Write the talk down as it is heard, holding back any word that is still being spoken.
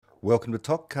Welcome to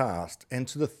Topcast, and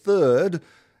to the third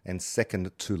and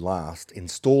second to last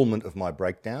instalment of my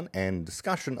breakdown and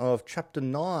discussion of Chapter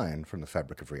 9 from the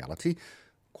Fabric of Reality,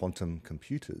 Quantum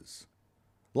Computers.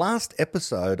 Last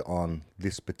episode on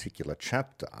this particular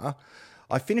chapter,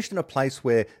 I finished in a place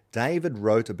where David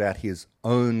wrote about his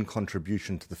own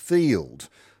contribution to the field,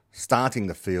 starting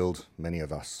the field, many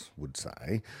of us would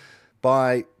say,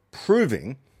 by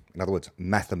proving, in other words,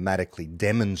 mathematically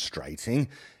demonstrating,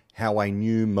 how a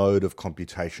new mode of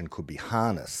computation could be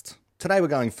harnessed. Today we're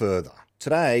going further.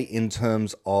 Today, in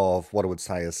terms of what I would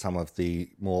say is some of the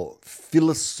more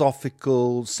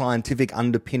philosophical, scientific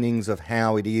underpinnings of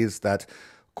how it is that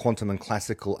quantum and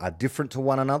classical are different to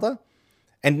one another.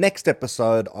 And next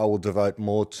episode, I will devote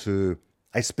more to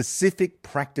a specific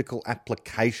practical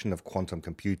application of quantum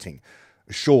computing,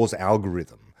 Shor's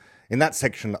algorithm. In that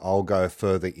section, I'll go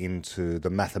further into the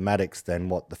mathematics than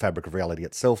what the Fabric of Reality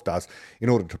itself does in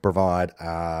order to provide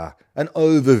an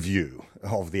overview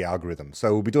of the algorithm.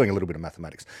 So we'll be doing a little bit of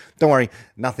mathematics. Don't worry,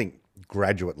 nothing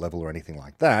graduate level or anything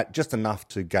like that, just enough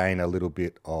to gain a little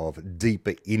bit of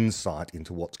deeper insight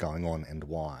into what's going on and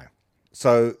why.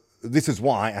 So this is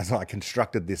why, as I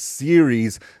constructed this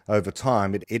series over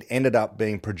time, it ended up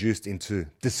being produced into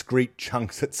discrete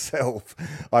chunks itself.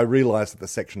 I realized that the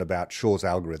section about Shor's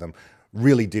algorithm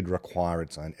really did require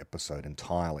its own episode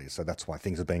entirely, so that's why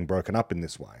things are being broken up in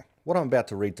this way. What I'm about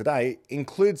to read today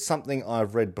includes something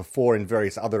I've read before in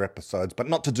various other episodes, but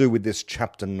not to do with this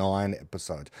Chapter 9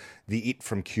 episode, the It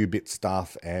from Qubit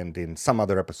stuff, and in some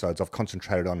other episodes I've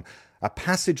concentrated on a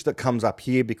passage that comes up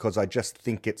here because I just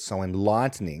think it's so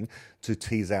enlightening to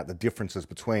tease out the differences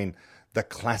between the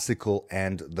classical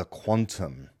and the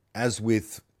quantum. As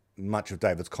with much of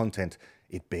David's content,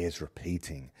 it bears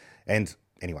repeating. And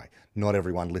anyway, not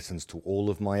everyone listens to all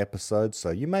of my episodes,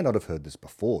 so you may not have heard this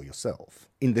before yourself.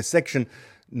 In this section,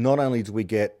 not only do we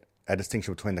get a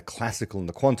distinction between the classical and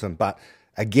the quantum, but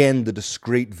again, the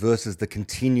discrete versus the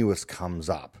continuous comes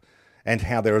up, and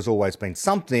how there has always been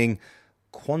something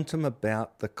quantum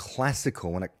about the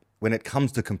classical when it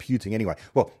comes to computing anyway.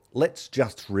 Well, let's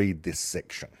just read this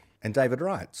section. And David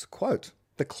writes, quote,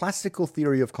 "The classical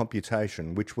theory of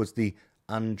computation, which was the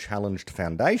unchallenged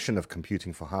foundation of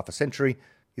computing for half a century,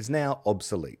 is now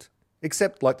obsolete,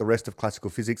 except like the rest of classical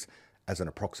physics as an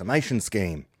approximation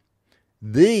scheme.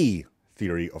 The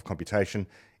theory of computation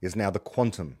is now the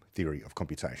quantum theory of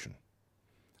computation."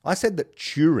 I said that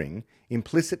Turing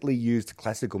implicitly used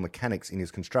classical mechanics in his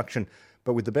construction,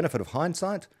 but with the benefit of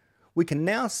hindsight, we can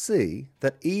now see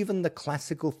that even the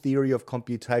classical theory of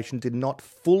computation did not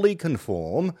fully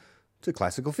conform to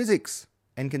classical physics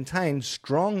and contained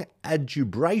strong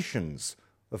adjubrations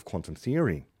of quantum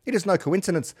theory. It is no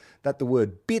coincidence that the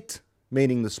word bit,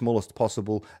 meaning the smallest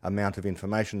possible amount of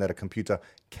information that a computer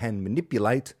can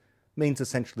manipulate, means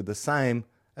essentially the same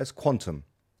as quantum,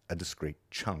 a discrete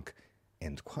chunk.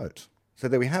 End quote. So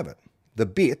there we have it. The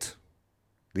bit,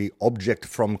 the object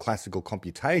from classical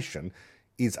computation,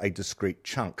 is a discrete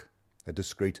chunk, a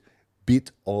discrete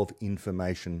bit of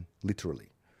information, literally.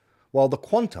 While the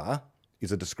quanta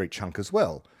is a discrete chunk as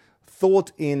well,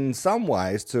 thought in some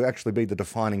ways to actually be the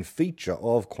defining feature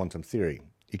of quantum theory.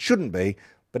 It shouldn't be,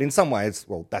 but in some ways,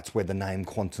 well, that's where the name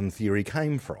quantum theory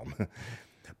came from.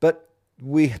 But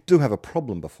we do have a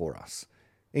problem before us.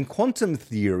 In quantum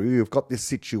theory, we've got this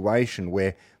situation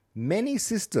where many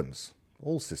systems,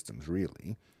 all systems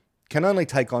really, can only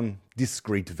take on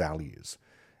discrete values.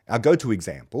 Our go-to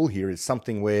example here is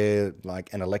something where,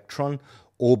 like an electron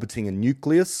orbiting a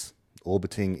nucleus,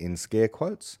 orbiting in scare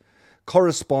quotes,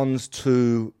 corresponds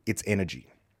to its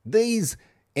energy. These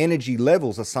energy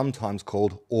levels are sometimes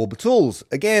called orbitals.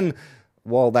 Again,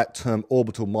 while that term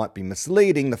orbital might be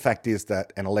misleading, the fact is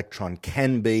that an electron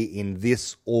can be in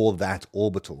this or that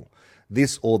orbital,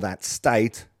 this or that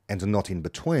state, and not in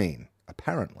between,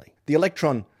 apparently. The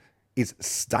electron is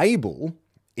stable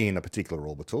in a particular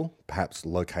orbital, perhaps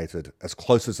located as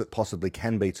close as it possibly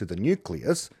can be to the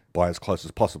nucleus. By as close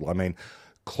as possible, I mean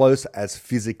close as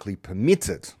physically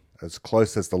permitted, as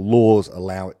close as the laws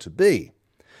allow it to be.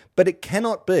 But it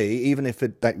cannot be, even if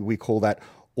we call that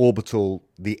orbital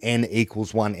the n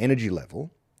equals 1 energy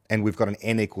level, and we've got an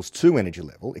n equals 2 energy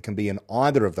level, it can be in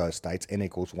either of those states, n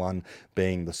equals 1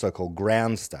 being the so-called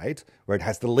ground state, where it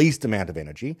has the least amount of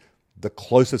energy, the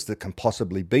closest it can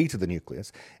possibly be to the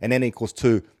nucleus, and n equals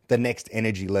 2, the next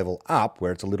energy level up,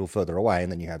 where it's a little further away, and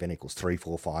then you have n equals 3,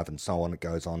 4, 5, and so on. It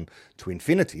goes on to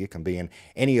infinity. It can be in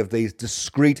any of these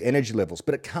discrete energy levels,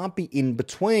 but it can't be in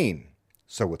between,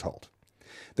 so we're told.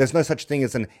 There's no such thing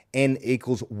as an n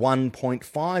equals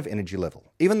 1.5 energy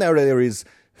level, even though there is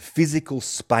physical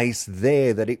space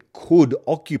there that it could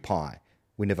occupy.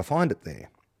 We never find it there.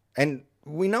 And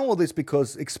we know all this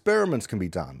because experiments can be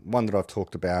done. One that I've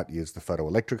talked about is the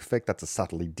photoelectric effect. That's a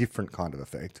subtly different kind of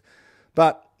effect.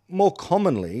 But more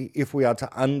commonly, if we are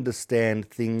to understand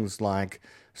things like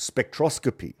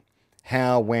spectroscopy,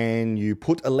 how when you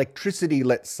put electricity,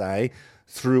 let's say,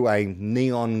 through a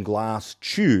neon glass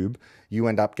tube, you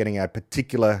end up getting a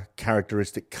particular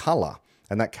characteristic color.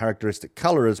 And that characteristic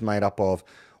color is made up of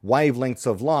wavelengths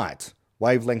of light,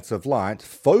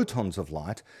 photons of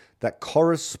light, that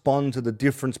correspond to the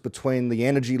difference between the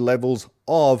energy levels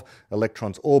of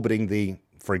electrons orbiting the,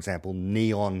 for example,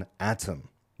 neon atom,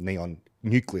 neon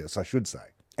nucleus, I should say.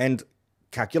 And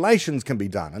calculations can be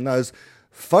done. And those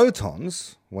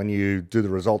photons, when you do the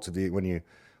results of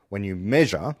when you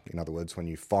measure, in other words, when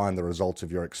you find the results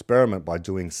of your experiment by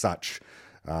doing such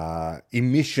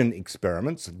emission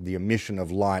experiments, the emission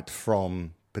of light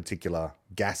from particular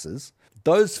gases,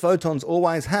 those photons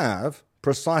always have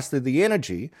precisely the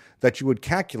energy that you would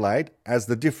calculate as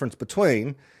the difference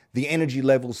between the energy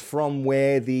levels from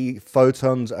where the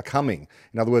photons are coming.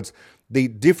 In other words, the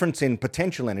difference in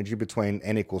potential energy between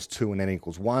n equals 2 and n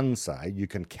equals 1, say, you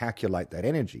can calculate that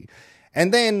energy.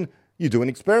 And then you do an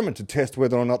experiment to test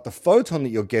whether or not the photon that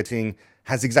you're getting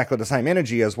has exactly the same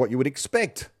energy as what you would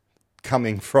expect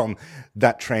coming from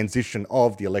that transition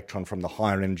of the electron from the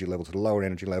higher energy level to the lower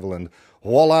energy level, and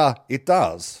voila, it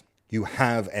does. You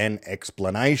have an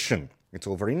explanation. It's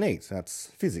all very neat.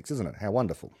 That's physics, isn't it? How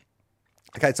wonderful.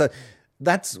 Okay, so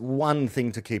that's one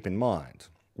thing to keep in mind.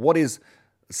 What is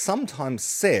sometimes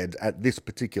said at this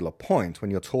particular point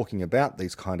when you're talking about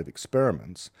these kind of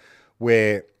experiments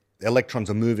where electrons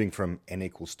are moving from n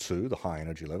equals 2, the high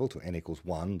energy level, to n equals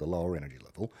 1, the lower energy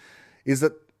level, is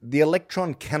that the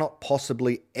electron cannot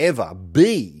possibly ever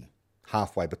be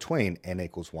halfway between n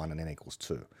equals 1 and n equals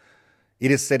 2. It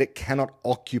is said it cannot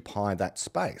occupy that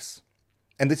space.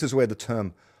 And this is where the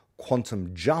term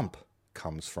quantum jump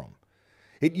comes from.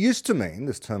 It used to mean,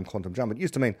 this term quantum jump, it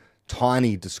used to mean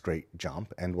tiny discrete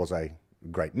jump, and was a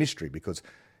great mystery, because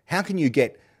how can you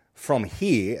get from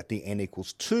here at the n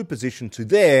equals 2 position to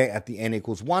there at the n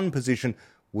equals 1 position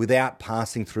without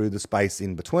passing through the space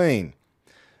in between?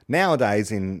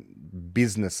 Nowadays, in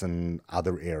business and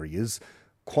other areas,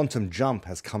 quantum jump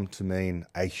has come to mean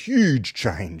a huge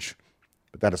change.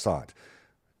 But that aside,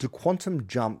 do quantum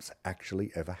jumps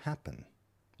actually ever happen?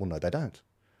 Well, no, they don't.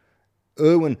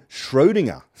 Erwin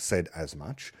Schrödinger said as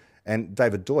much, and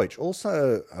David Deutsch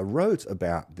also wrote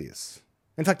about this.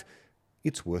 In fact,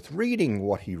 it's worth reading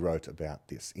what he wrote about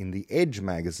this in the Edge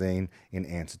magazine in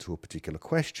answer to a particular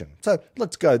question. So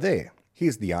let's go there.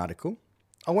 Here's the article.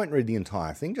 I won't read the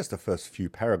entire thing, just the first few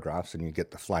paragraphs, and you get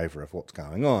the flavour of what's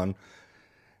going on.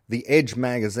 The Edge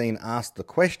magazine asked the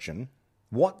question,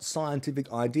 what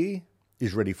scientific idea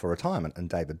is ready for retirement? And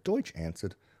David Deutsch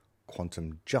answered,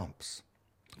 quantum jumps.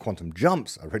 Quantum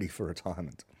jumps are ready for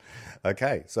retirement.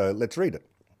 Okay, so let's read it.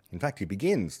 In fact, he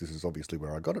begins, this is obviously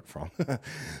where I got it from,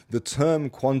 the term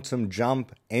quantum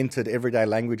jump entered everyday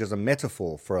language as a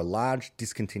metaphor for a large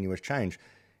discontinuous change.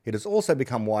 It has also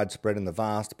become widespread in the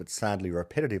vast but sadly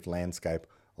repetitive landscape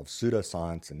of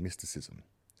pseudoscience and mysticism.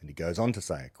 And he goes on to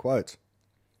say, quote,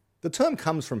 the term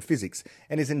comes from physics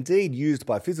and is indeed used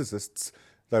by physicists,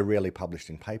 though rarely published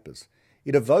in papers.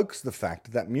 It evokes the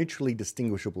fact that mutually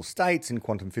distinguishable states in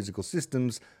quantum physical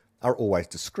systems are always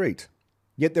discrete.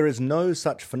 Yet there is no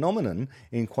such phenomenon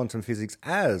in quantum physics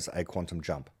as a quantum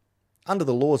jump. Under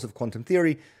the laws of quantum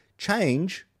theory,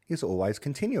 change is always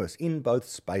continuous in both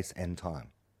space and time.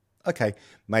 Okay,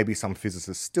 maybe some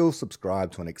physicists still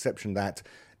subscribe to an exception that,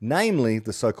 namely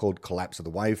the so-called collapse of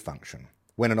the wave function,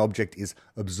 when an object is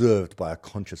observed by a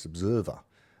conscious observer.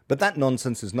 But that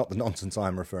nonsense is not the nonsense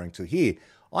I'm referring to here.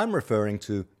 I'm referring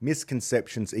to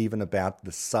misconceptions even about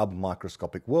the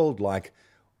sub-microscopic world, like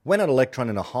when an electron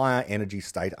in a higher energy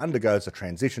state undergoes a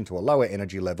transition to a lower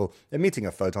energy level, emitting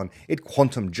a photon, it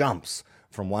quantum jumps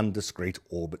from one discrete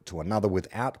orbit to another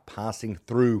without passing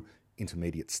through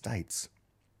intermediate states.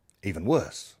 Even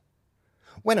worse,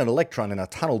 when an electron in a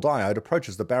tunnel diode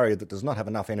approaches the barrier that does not have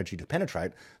enough energy to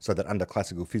penetrate, so that under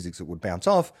classical physics it would bounce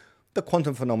off, the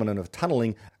quantum phenomenon of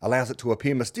tunneling allows it to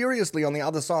appear mysteriously on the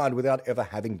other side without ever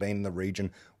having been in the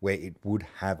region where it would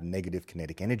have negative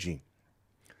kinetic energy.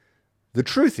 The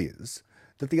truth is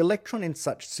that the electron in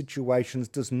such situations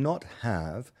does not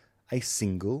have a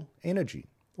single energy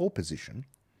or position,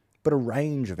 but a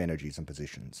range of energies and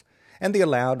positions, and the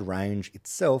allowed range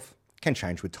itself can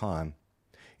change with time.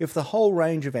 If the whole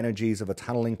range of energies of a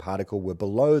tunneling particle were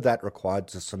below that required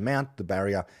to surmount the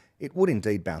barrier, it would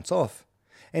indeed bounce off.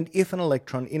 And if an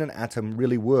electron in an atom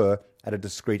really were at a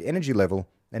discrete energy level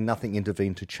and nothing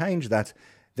intervened to change that,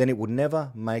 then it would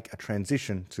never make a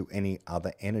transition to any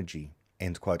other energy.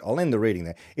 End quote. I'll end the reading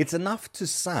there. It's enough to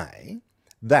say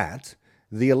that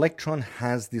the electron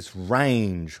has this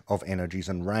range of energies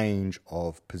and range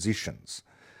of positions.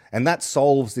 And that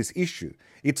solves this issue.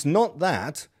 It's not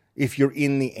that if you're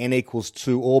in the n equals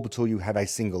 2 orbital, you have a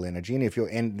single energy, and if you're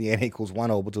in the n equals 1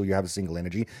 orbital, you have a single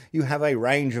energy. You have a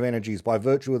range of energies by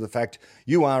virtue of the fact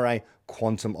you are a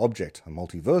quantum object, a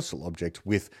multiversal object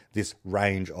with this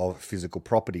range of physical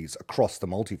properties across the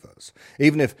multiverse.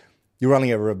 Even if you're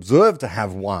only ever observed to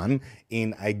have one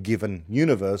in a given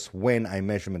universe when a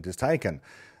measurement is taken.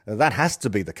 That has to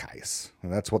be the case.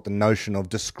 And that's what the notion of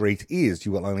discrete is.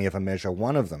 You will only ever measure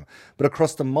one of them. But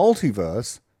across the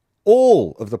multiverse,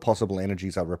 all of the possible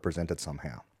energies are represented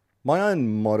somehow. My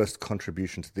own modest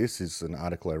contribution to this is an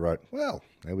article I wrote, well,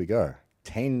 there we go,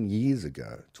 10 years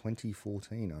ago,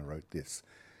 2014 I wrote this.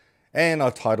 And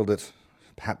I've titled it,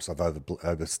 perhaps I've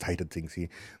overstated things here,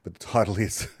 but the title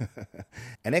is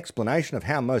An Explanation of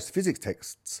How Most Physics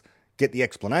Texts Get the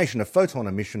Explanation of Photon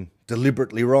Emission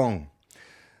Deliberately Wrong.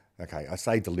 Okay, I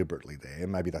say deliberately there,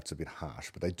 maybe that's a bit harsh,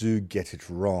 but they do get it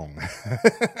wrong.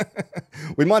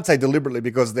 We might say deliberately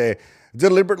because they're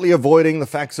deliberately avoiding the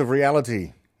facts of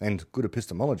reality and good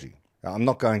epistemology. I'm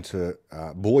not going to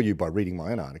bore you by reading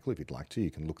my own article. If you'd like to, you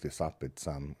can look this up. It's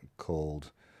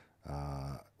called,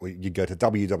 you go to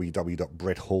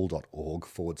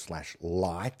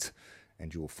www.bretthall.org/light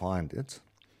and you will find it.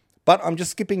 But I'm just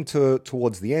skipping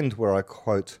towards the end where I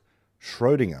quote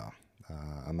Schrödinger,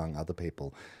 among other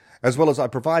people. As well as I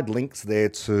provide links there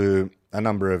to a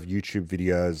number of YouTube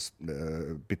videos,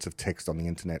 bits of text on the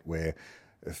internet where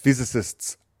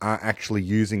physicists are actually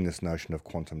using this notion of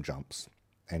quantum jumps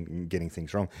and getting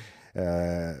things wrong.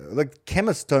 The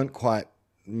chemists don't quite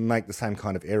make the same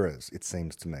kind of errors, it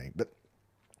seems to me. But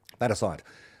that aside,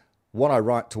 what I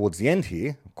write towards the end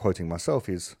here, quoting myself,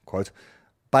 is, quote,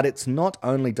 but it's not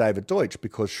only David Deutsch,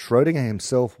 because Schrödinger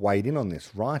himself weighed in on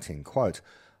this, writing, quote,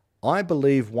 I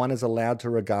believe one is allowed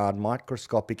to regard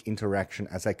microscopic interaction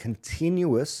as a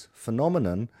continuous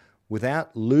phenomenon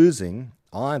without losing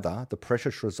either the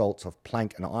precious results of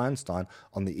Planck and Einstein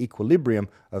on the equilibrium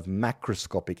of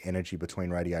macroscopic energy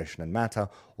between radiation and matter,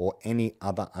 or any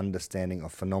other understanding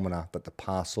of phenomena that the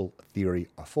Parcel theory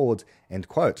affords, end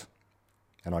quote.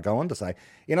 And I go on to say,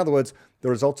 in other words, the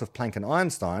results of Planck and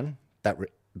Einstein, that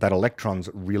electrons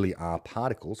really are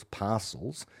particles,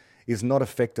 parcels, is not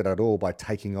affected at all by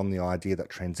taking on the idea that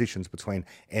transitions between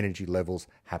energy levels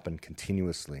happen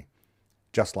continuously,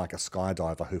 just like a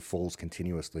skydiver who falls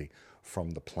continuously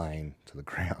from the plane to the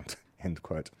ground, end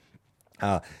quote.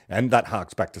 And that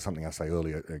harks back to something I say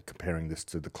earlier, comparing this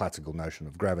to the classical notion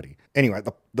of gravity. Anyway,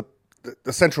 the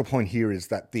central point here is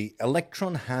that the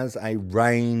electron has a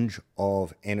range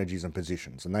of energies and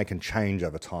positions, and they can change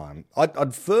over time.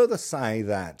 I'd further say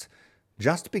that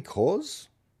just because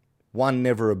one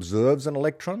never observes an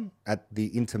electron at the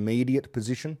intermediate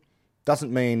position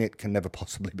doesn't mean it can never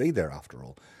possibly be there after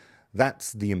all.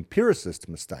 That's the empiricist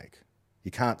mistake.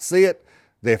 You can't see it,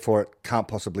 therefore it can't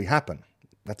possibly happen.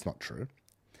 That's not true.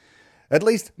 At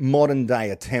least modern day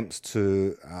attempts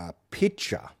to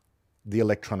picture the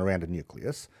electron around a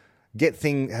nucleus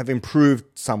have improved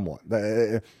somewhat.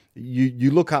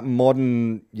 You look up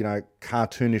modern,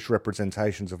 cartoonish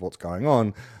representations of what's going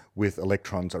on with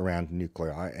electrons around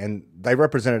nuclei, and they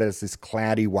represent it as this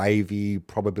cloudy, wavy,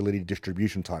 probability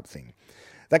distribution type thing.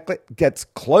 That gets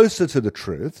closer to the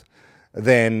truth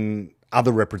than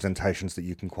other representations that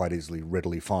you can quite easily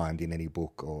readily find in any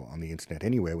book or on the internet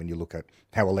anywhere when you look at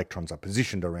how electrons are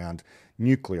positioned around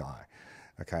nuclei.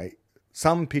 Okay,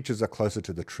 some pictures are closer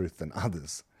to the truth than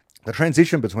others. The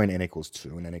transition between n equals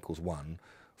 2 and n equals 1,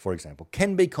 for example,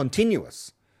 can be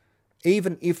continuous,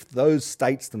 even if those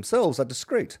states themselves are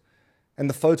discrete. And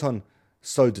the photon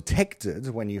so detected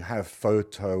when you have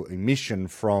photo emission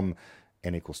from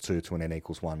n equals 2 to an n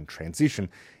equals 1 transition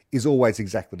is always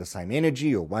exactly the same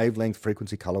energy or wavelength,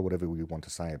 frequency, color, whatever we want to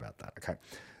say about that. Okay,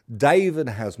 David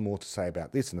has more to say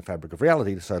about this in The Fabric of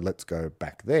Reality, so let's go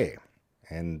back there.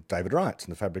 And David writes in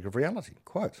The Fabric of Reality,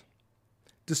 quote,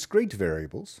 discrete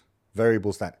variables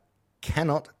that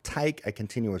cannot take a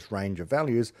continuous range of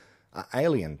values, are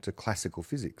alien to classical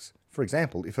physics. For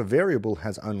example, if a variable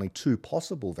has only two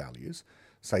possible values,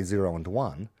 say 0 and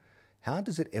 1, how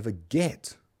does it ever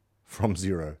get from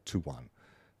 0 to 1?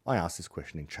 I asked this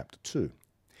question in Chapter 2.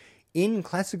 In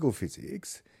classical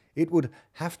physics, it would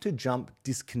have to jump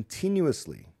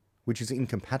discontinuously, which is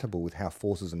incompatible with how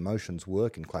forces and motions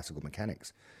work in classical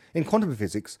mechanics. In quantum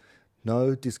physics,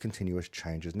 no discontinuous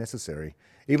change is necessary,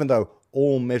 even though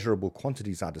all measurable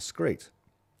quantities are discrete.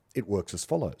 It works as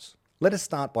follows. Let us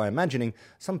start by imagining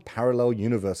some parallel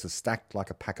universes stacked like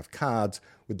a pack of cards,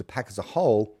 with the pack as a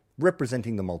whole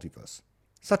representing the multiverse.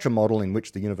 Such a model in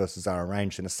which the universes are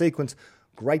arranged in a sequence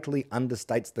greatly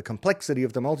understates the complexity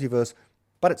of the multiverse,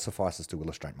 but it suffices to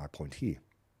illustrate my point here.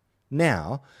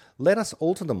 Now, let us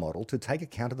alter the model to take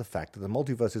account of the fact that the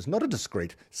multiverse is not a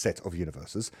discrete set of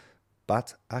universes,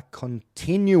 but a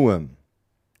continuum,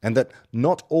 and that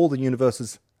not all the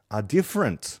universes are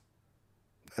different.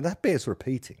 And that bears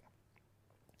repeating.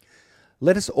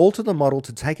 Let us alter the model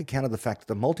to take account of the fact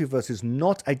that the multiverse is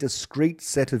not a discrete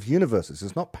set of universes.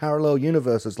 It's not parallel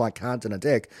universes like cards in a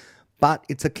deck, but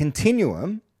it's a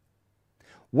continuum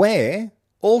where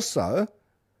also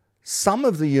some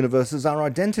of the universes are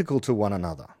identical to one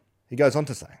another. He goes on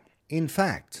to say, in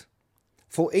fact,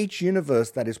 for each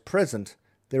universe that is present,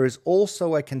 there is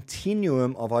also a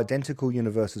continuum of identical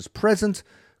universes present,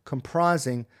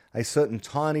 comprising a certain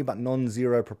tiny but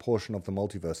non-zero proportion of the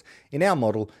multiverse. In our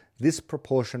model, this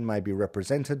proportion may be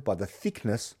represented by the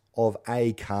thickness of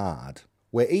a card,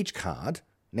 where each card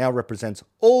now represents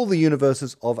all the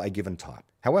universes of a given type.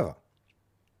 However,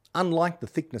 unlike the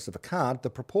thickness of a card,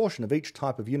 the proportion of each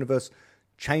type of universe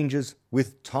changes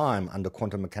with time under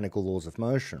quantum mechanical laws of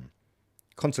motion.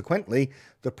 Consequently,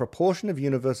 the proportion of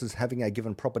universes having a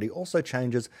given property also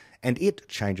changes, and it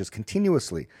changes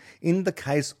continuously. In the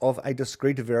case of a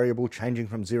discrete variable changing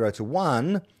from 0 to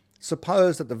 1,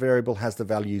 suppose that the variable has the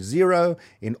value 0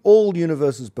 in all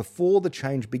universes before the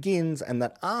change begins, and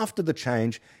that after the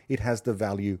change it has the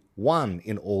value 1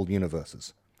 in all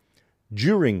universes.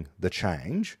 During the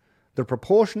change, the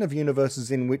proportion of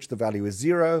universes in which the value is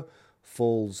 0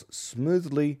 falls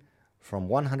smoothly from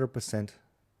 100%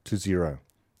 to 0,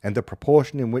 and the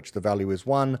proportion in which the value is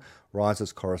 1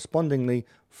 rises correspondingly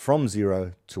from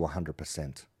 0 to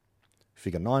 100%.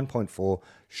 Figure 9.4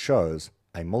 shows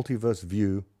a multiverse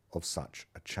view of such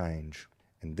a change.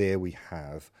 And there we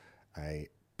have a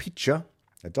picture,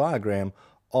 a diagram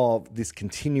of this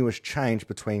continuous change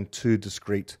between two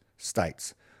discrete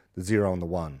states, the 0 and the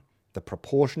 1. The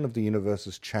proportion of the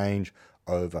universes change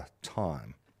over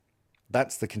time.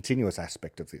 That's the continuous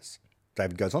aspect of this.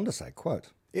 David goes on to say,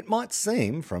 quote, "It might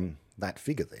seem from that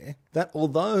figure there that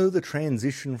although the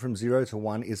transition from 0 to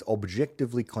 1 is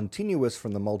objectively continuous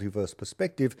from the multiverse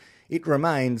perspective, it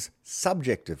remains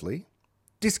subjectively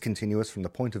discontinuous from the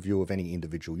point of view of any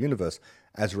individual universe,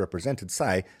 as represented,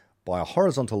 say, by a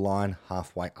horizontal line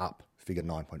halfway up, figure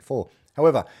 9.4.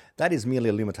 However, that is merely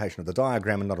a limitation of the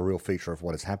diagram and not a real feature of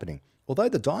what is happening. Although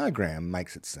the diagram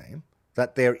makes it seem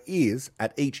that there is,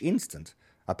 at each instant,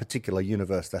 a particular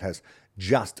universe that has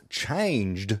just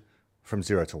changed from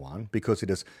 0 to 1 because it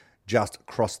has just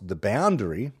crossed the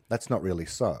boundary, that's not really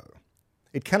so.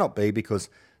 It cannot be because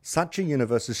such a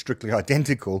universe is strictly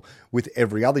identical with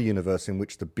every other universe in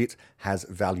which the bit has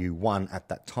value 1 at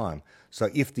that time. So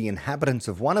if the inhabitants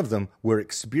of one of them were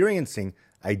experiencing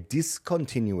a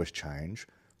discontinuous change,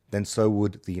 then so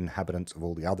would the inhabitants of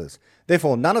all the others.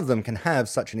 Therefore, none of them can have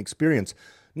such an experience.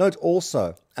 Note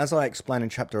also, as I explained in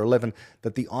chapter 11,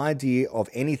 that the idea of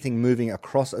anything moving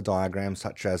across a diagram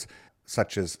such as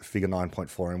figure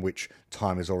 9.4, in which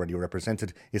time is already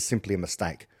represented, is simply a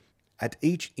mistake. At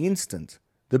each instant,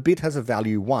 the bit has a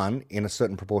value 1 in a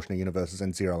certain proportion of universes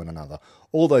and 0 in another.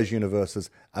 All those universes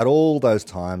at all those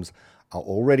times are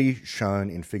already shown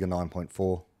in figure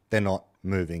 9.4. They're not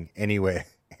moving anywhere,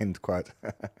 end quote.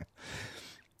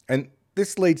 And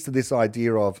this leads to this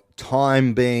idea of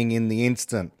time being in the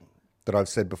instant that I've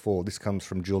said before. This comes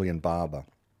from Julian Barber.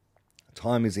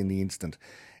 Time is in the instant.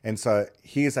 And so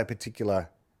here's a particular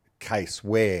case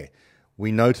where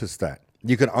we notice that.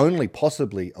 You can only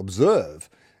possibly observe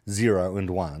 0 and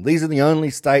 1. These are the only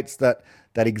states that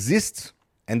exist,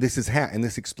 and this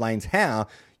explains how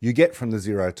you get from the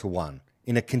 0 to 1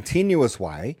 in a continuous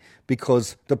way,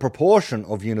 because the proportion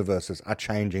of universes are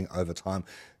changing over time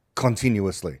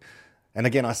continuously. And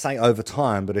again, I say over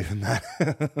time, but even that,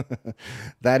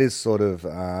 that is sort of,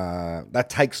 that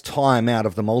takes time out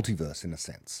of the multiverse in a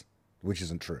sense, which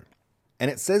isn't true. And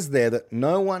it says there that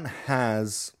no one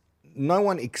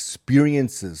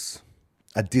experiences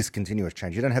a discontinuous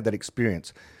change. You don't have that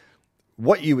experience.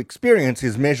 What you experience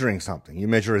is measuring something. You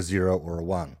measure a 0 or a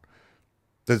 1.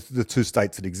 The two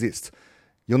states that exist.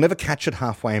 You'll never catch it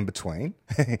halfway in between.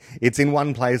 It's in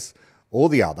one place or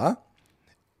the other,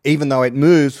 even though it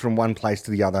moves from one place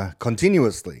to the other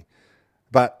continuously.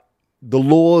 But the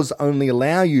laws only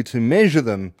allow you to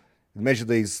measure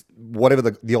these, whatever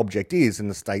the object is, in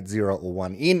the state 0 or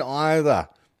 1, in either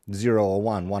 0 or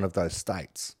 1, one of those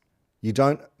states. You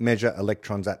don't measure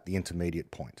electrons at the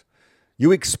intermediate point.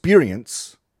 You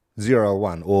experience 0 or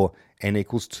 1, or n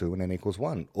equals 2 and n equals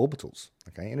 1 orbitals,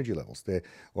 okay, energy levels, there,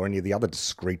 or any of the other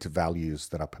discrete values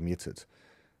that are permitted.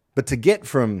 But to get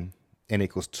from n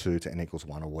equals 2 to n equals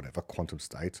 1 or whatever quantum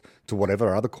state to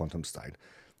whatever other quantum state,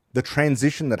 the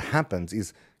transition that happens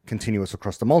is continuous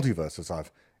across the multiverse, as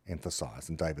I've emphasized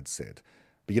and David said.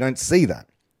 But you don't see that.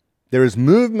 There is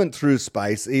movement through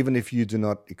space even if you do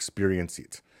not experience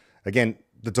it. Again,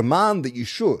 the demand that you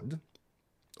should,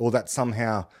 or that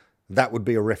somehow that would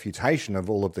be a refutation of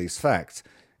all of these facts,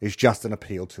 is just an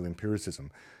appeal to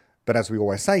empiricism. But as we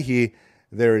always say here,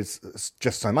 there is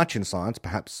just so much in science,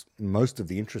 perhaps most of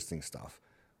the interesting stuff,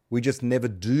 we just never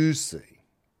do see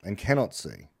and cannot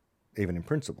see, even in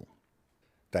principle.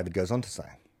 David goes on to say,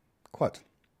 quote,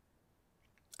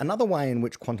 "Another way in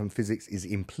which quantum physics is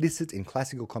implicit in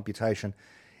classical computation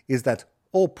is that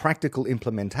all practical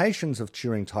implementations of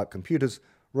Turing-type computers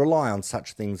rely on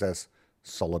such things as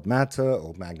solid matter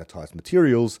or magnetized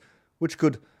materials, which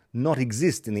could not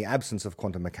exist in the absence of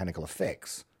quantum mechanical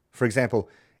effects. For example,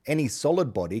 any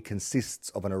solid body consists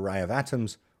of an array of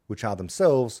atoms which are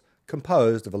themselves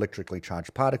composed of electrically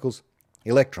charged particles,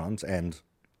 electrons and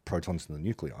protons in the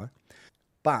nuclei.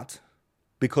 But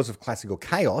because of classical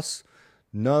chaos,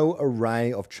 no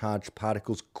array of charged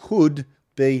particles could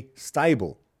be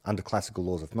stable under classical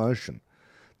laws of motion.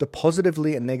 The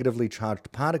positively and negatively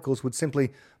charged particles would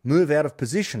simply move out of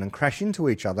position and crash into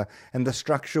each other, and the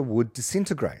structure would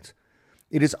disintegrate.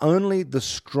 It is only the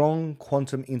strong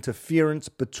quantum interference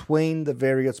between the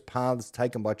various paths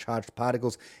taken by charged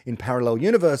particles in parallel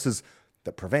universes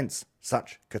that prevents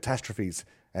such catastrophes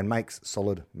and makes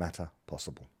solid matter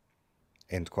possible."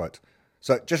 End quote.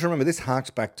 So just remember, this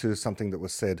harks back to something that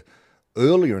was said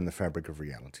earlier in the Fabric of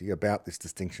Reality about this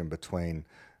distinction between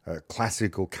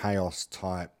classical chaos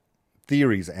type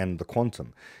theories and the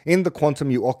quantum. In the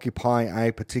quantum, you occupy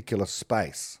a particular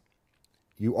space.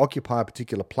 You occupy a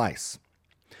particular place.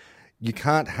 You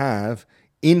can't have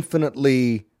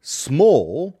infinitely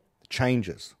small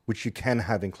changes, which you can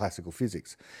have in classical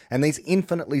physics. And these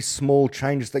infinitely small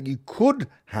changes that you could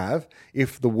have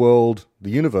if the world, the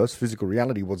universe, physical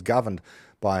reality was governed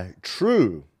by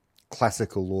true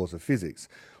classical laws of physics,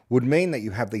 would mean that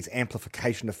you have these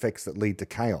amplification effects that lead to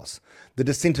chaos. The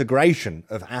disintegration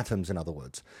of atoms, in other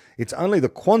words. It's only the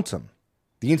quantum,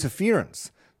 the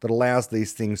interference, that allows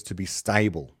these things to be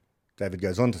stable. David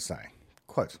goes on to say,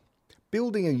 quote,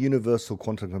 "Building a universal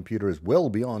quantum computer is well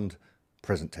beyond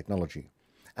present technology.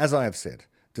 As I have said,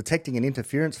 detecting an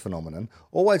interference phenomenon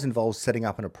always involves setting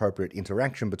up an appropriate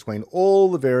interaction between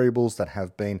all the variables that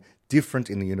have been different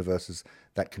in the universes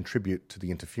that contribute to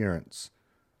the interference.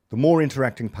 The more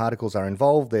interacting particles are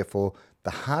involved, therefore,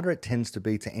 the harder it tends to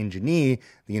be to engineer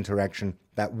the interaction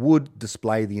that would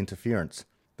display the interference.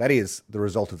 That is, the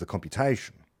result of the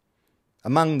computation.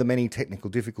 Among the many technical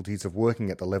difficulties of working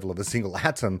at the level of a single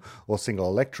atom or single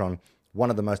electron, one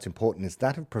of the most important is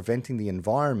that of preventing the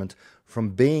environment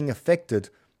from being affected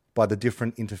by the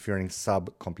different interfering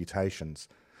sub-computations.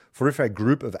 For if a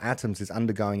group of atoms is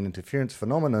undergoing an interference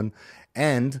phenomenon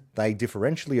and they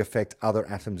differentially affect other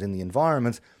atoms in the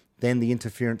environment, then the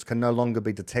interference can no longer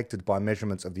be detected by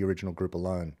measurements of the original group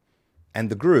alone. And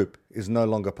the group is no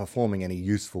longer performing any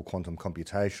useful quantum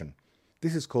computation.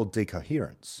 This is called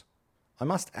decoherence. I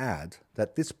must add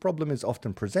that this problem is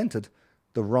often presented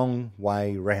the wrong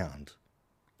way round.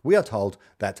 We are told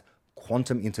that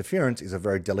quantum interference is a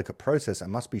very delicate process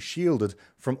and must be shielded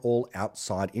from all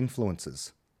outside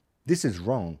influences. This is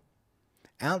wrong.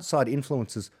 Outside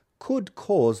influences could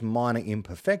cause minor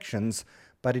imperfections,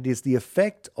 but it is the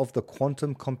effect of the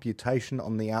quantum computation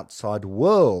on the outside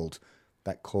world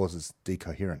that causes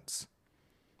decoherence.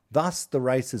 Thus, the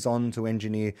race is on to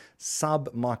engineer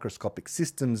sub-microscopic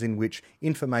systems in which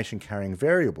information-carrying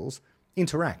variables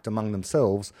interact among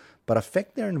themselves but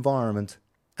affect their environment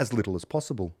as little as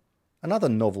possible. Another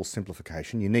novel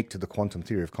simplification, unique to the quantum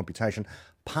theory of computation,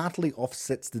 partly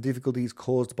offsets the difficulties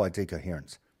caused by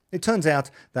decoherence. It turns out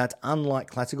that unlike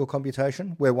classical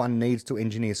computation, where one needs to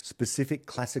engineer specific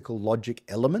classical logic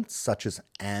elements such as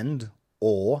and,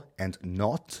 or, and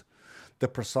not, the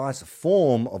precise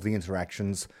form of the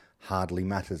interactions hardly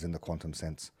matters in the quantum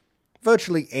sense.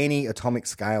 Virtually any atomic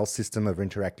scale system of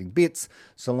interacting bits,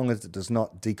 so long as it does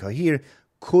not decohere,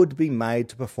 could be made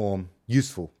to perform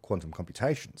useful quantum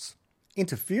computations.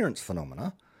 Interference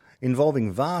phenomena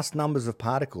involving vast numbers of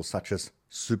particles such as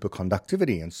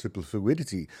superconductivity and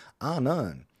superfluidity are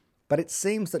known, but it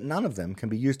seems that none of them can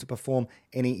be used to perform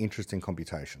any interesting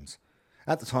computations.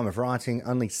 At the time of writing,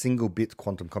 only single-bit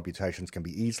quantum computations can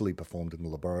be easily performed in the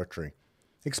laboratory.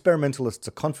 Experimentalists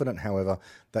are confident, however,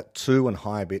 that 2 and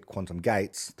higher bit quantum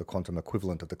gates, the quantum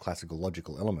equivalent of the classical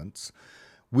logical elements,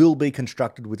 will be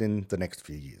constructed within the next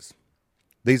few years.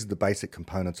 These are the basic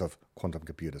components of quantum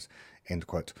computers, end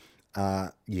quote.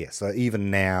 So even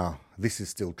now, this is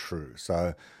still true.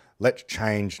 So let's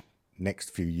change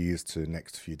next few years to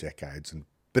next few decades.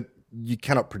 But you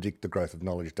cannot predict the growth of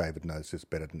knowledge. David knows this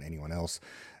better than anyone else.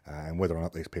 And whether or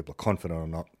not these people are confident or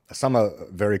not. Some are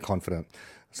very confident.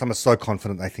 Some are so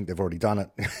confident they think they've already done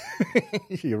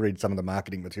it. You read some of the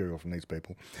marketing material from these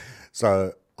people.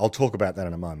 So I'll talk about that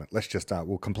in a moment. Let's just,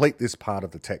 we'll complete this part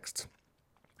of the text,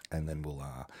 and then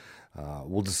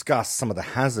we'll discuss some of the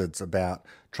hazards about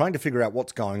trying to figure out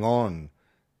what's going on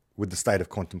with the state of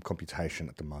quantum computation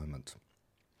at the moment.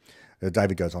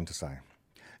 David goes on to say,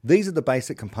 these are the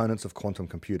basic components of quantum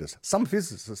computers. Some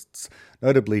physicists,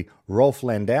 notably Rolf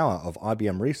Landauer of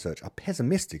IBM Research, are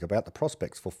pessimistic about the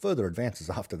prospects for further advances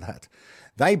after that.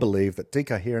 They believe that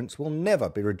decoherence will never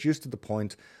be reduced to the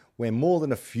point where more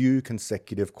than a few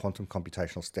consecutive quantum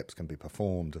computational steps can be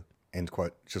performed. End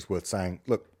quote. It's just worth saying,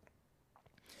 look,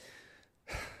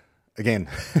 again,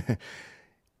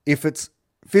 if it's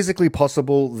physically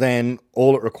possible, then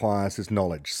all it requires is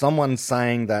knowledge. Someone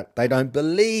saying that they don't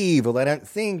believe or they don't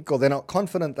think or they're not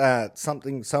confident that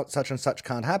something such and such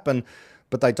can't happen,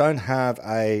 but they don't have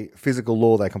a physical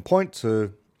law they can point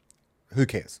to, who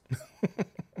cares?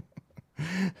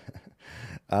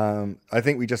 I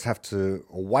think we just have to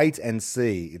wait and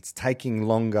see. It's taking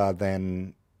longer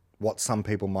than what some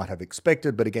people might have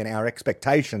expected, but again, our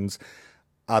expectations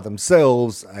are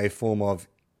themselves a form of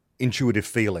intuitive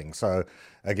feeling. So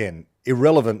again,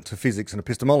 irrelevant to physics and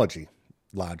epistemology,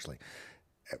 largely.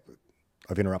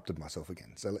 I've interrupted myself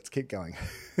again, so let's keep going.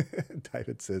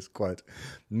 David says, quote,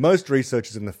 most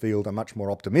researchers in the field are much more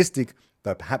optimistic,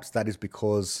 though perhaps that is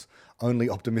because only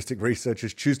optimistic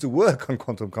researchers choose to work on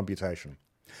quantum computation.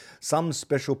 Some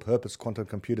special purpose quantum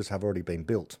computers have already been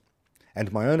built,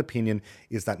 and my own opinion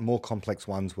is that more complex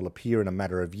ones will appear in a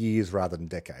matter of years rather than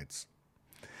decades.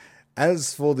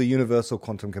 As for the universal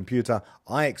quantum computer,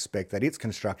 I expect that its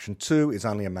construction too is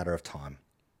only a matter of time,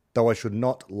 though I should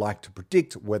not like to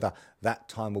predict whether that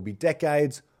time will be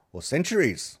decades or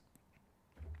centuries.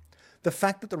 The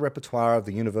fact that the repertoire of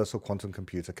the universal quantum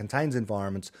computer contains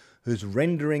environments whose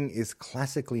rendering is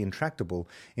classically intractable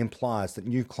implies that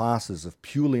new classes of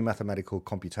purely mathematical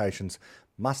computations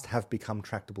must have become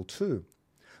tractable too.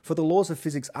 For the laws of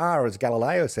physics are, as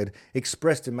Galileo said,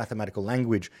 expressed in mathematical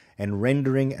language, and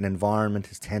rendering an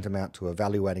environment is tantamount to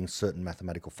evaluating certain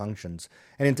mathematical functions.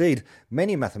 And indeed,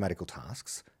 many mathematical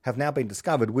tasks have now been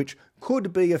discovered which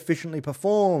could be efficiently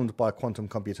performed by quantum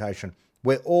computation,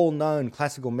 where all known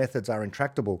classical methods are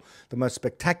intractable. The most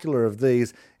spectacular of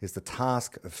these is the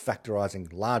task of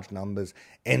factorizing large numbers,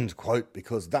 end quote,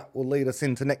 because that will lead us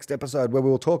into next episode where we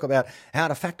will talk about how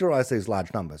to factorize these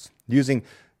large numbers using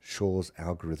Shor's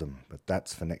algorithm, but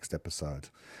that's for next episode.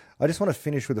 I just want to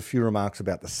finish with a few remarks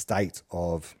about the state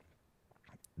of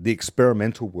the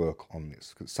experimental work on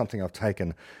this. It's something I've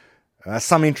taken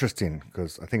some interest in,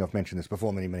 because I think I've mentioned this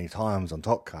before many, many times on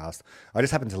Topcast. I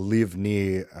just happen to live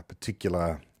near a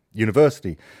particular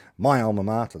university, my alma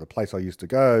mater, the place I used to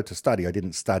go to study. I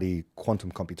didn't study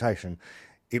quantum computation.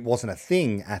 It wasn't a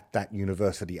thing at that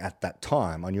university at that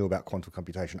time. I knew about quantum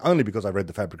computation only because I read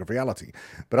The Fabric of Reality.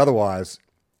 But otherwise,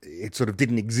 it sort of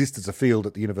didn't exist as a field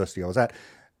at the university I was at.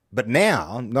 But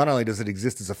now, not only does it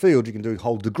exist as a field, you can do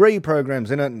whole degree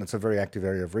programs in it, and it's a very active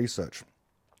area of research.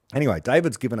 Anyway,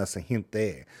 David's given us a hint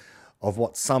there of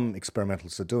what some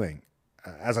experimentalists are doing.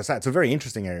 As I say, it's a very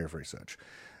interesting area of research.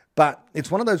 But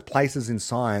it's one of those places in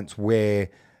science where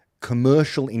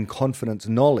commercial in confidence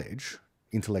knowledge,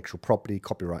 intellectual property,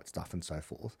 copyright stuff and so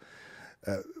forth,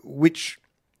 which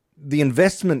the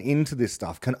investment into this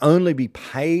stuff can only be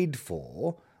paid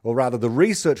for, or rather the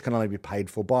research can only be paid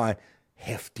for by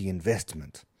hefty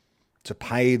investment to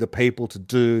pay the people to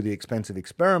do the expensive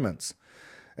experiments.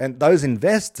 And those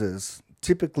investors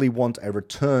typically want a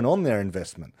return on their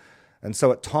investment. And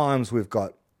so at times we've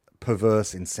got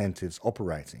perverse incentives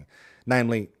operating.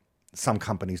 Namely, some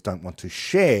companies don't want to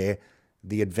share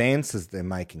the advances they're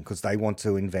making because they want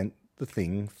to invent the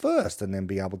thing first and then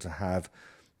be able to have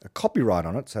a copyright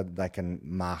on it so that they can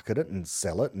market it and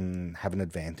sell it and have an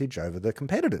advantage over the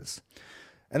competitors.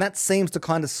 And that seems to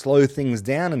kind of slow things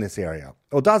down in this area.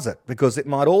 Or does it? Because it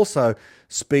might also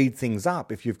speed things up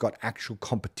if you've got actual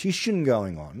competition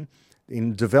going on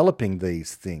in developing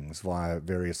these things via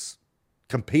various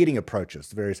competing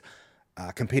approaches, various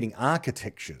competing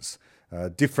architectures,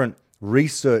 different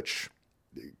research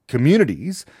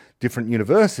communities, different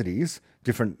universities,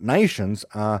 different nations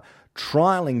are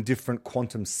trialing different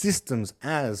quantum systems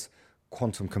as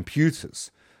quantum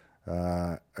computers.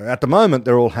 At the moment,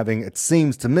 they're all having, it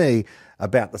seems to me,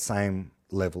 about the same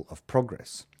level of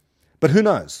progress. But who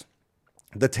knows?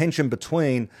 The tension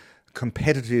between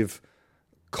competitive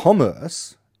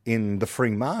commerce in the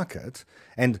free market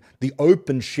and the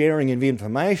open sharing of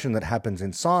information that happens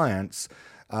in science,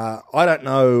 I don't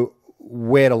know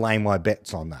where to lay my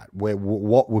bets on that.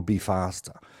 What would be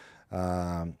faster?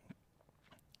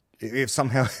 If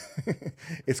somehow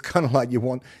it's kind of like you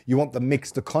want the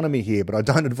mixed economy here, but I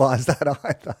don't advise that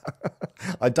either.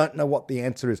 I don't know what the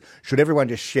answer is. Should everyone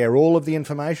just share all of the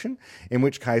information, in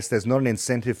which case there's not an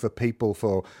incentive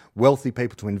for wealthy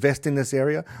people to invest in this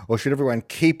area, or should everyone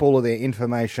keep all of their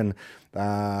information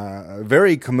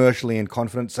very commercially and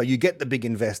confident, so you get the big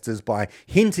investors by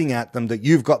hinting at them that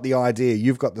you've got the idea,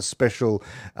 you've got the special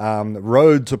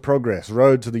road to progress,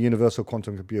 road to the universal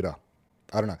quantum computer?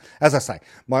 I don't know. As I say,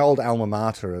 my old alma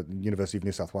mater at the University of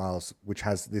New South Wales, which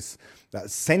has this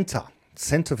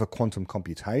centre for quantum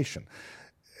computation,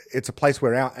 it's a place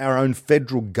where our own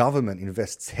federal government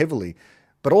invests heavily,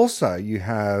 but also you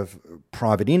have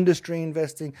private industry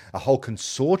investing, a whole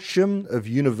consortium of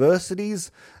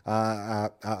universities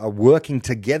are working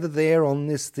together there on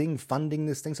this thing, funding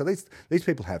this thing. So these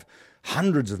people have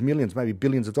hundreds of millions, maybe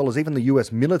billions of dollars. Even the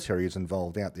US military is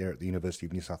involved out there at the University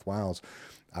of New South Wales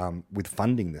with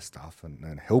funding this stuff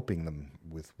and helping them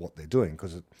with what they're doing,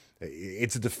 because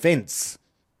it's a defense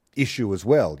issue as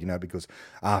well, because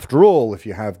after all, if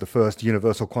you have the first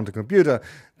universal quantum computer,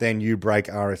 then you break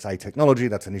RSA technology.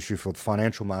 That's an issue for the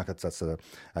financial markets. That's a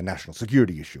national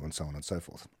security issue, and so on and so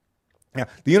forth. Now,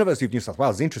 the University of New South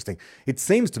Wales is interesting. It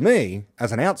seems to me,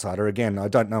 as an outsider, again, I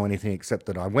don't know anything except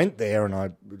that I went there and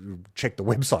I checked the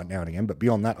website now and again, but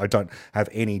beyond that, I don't have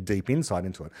any deep insight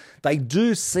into it. They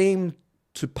do seem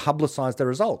to publicise their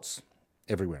results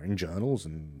everywhere in journals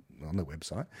and on their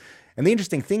website. And the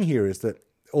interesting thing here is that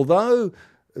although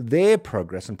their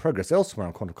progress and progress elsewhere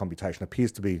on quantum computation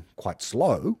appears to be quite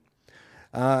slow,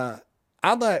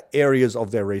 other areas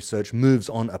of their research moves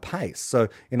on apace. So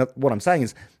what I'm saying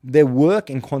is their work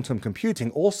in quantum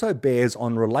computing also bears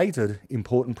on related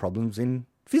important problems in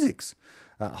physics.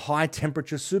 High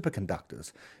temperature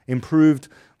superconductors, improved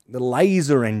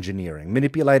laser engineering,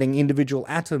 manipulating individual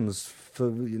atoms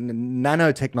for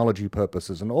nanotechnology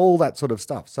purposes and all that sort of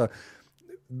stuff. So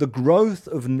the growth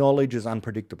of knowledge is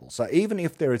unpredictable. So even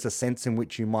if there is a sense in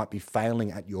which you might be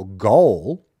failing at your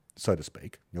goal, so to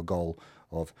speak, your goal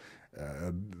of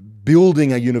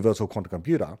building a universal quantum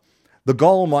computer, the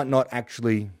goal might not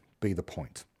actually be the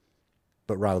point,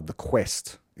 but rather the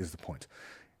quest is the point.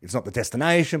 It's not the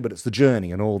destination, but it's the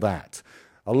journey and all that.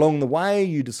 Along the way,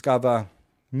 you discover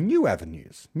new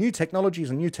avenues, new technologies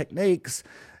and new techniques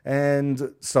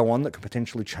and so on that can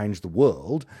potentially change the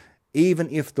world, even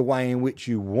if the way in which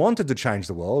you wanted to change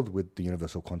the world with the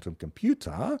universal quantum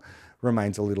computer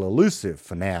remains a little elusive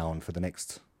for now and for the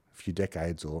next few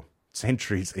decades or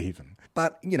centuries even.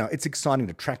 But, it's exciting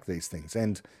to track these things.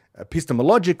 And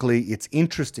epistemologically, it's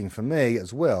interesting for me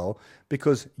as well,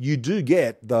 because you do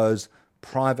get those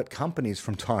private companies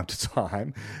from time to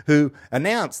time who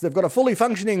announce they've got a fully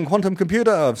functioning quantum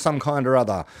computer of some kind or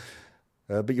other.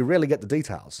 But you rarely get the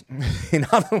details. In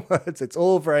other words, it's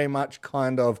all very much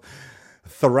kind of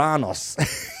Theranos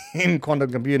in quantum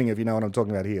computing, if you know what I'm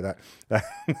talking about here.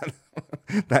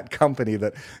 That company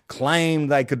that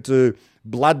claimed they could do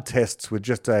blood tests with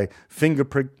just a finger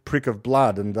prick of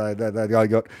blood, and they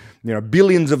got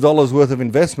billions of dollars worth of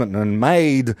investment and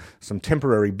made some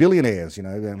temporary billionaires.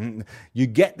 You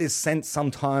get this sense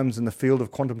sometimes in the field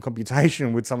of quantum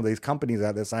computation with some of these companies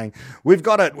out there saying, "We've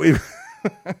got it.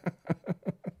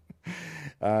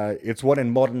 It's what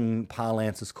in modern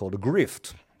parlance is called a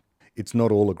grift. It's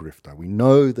not all a grift, though. We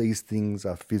know these things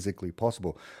are physically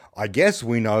possible. I guess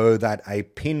we know that a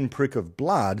pinprick of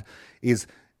blood is,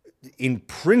 in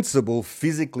principle,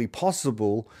 physically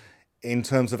possible in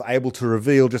terms of able to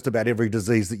reveal just about every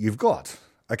disease that you've got.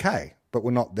 Okay, but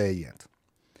we're not there yet.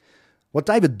 What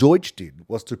David Deutsch did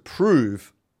was to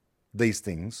prove these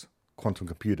things, quantum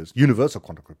computers, universal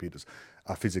quantum computers,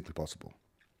 are physically possible.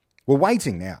 We're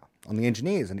waiting now on the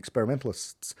engineers and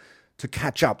experimentalists to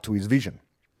catch up to his vision.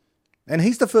 And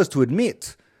he's the first to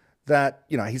admit that,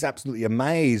 he's absolutely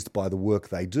amazed by the work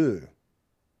they do.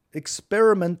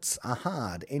 Experiments are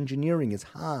hard. Engineering is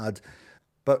hard.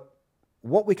 But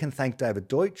what we can thank David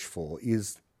Deutsch for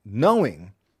is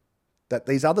knowing that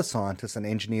these other scientists and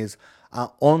engineers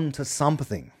are on to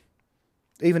something,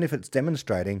 even if it's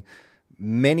demonstrating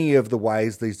many of the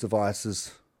ways these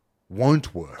devices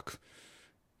won't work.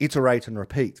 Iterate and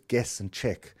repeat, guess and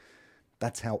check.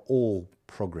 That's how all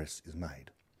progress is made.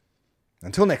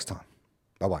 Until next time,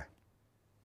 bye-bye.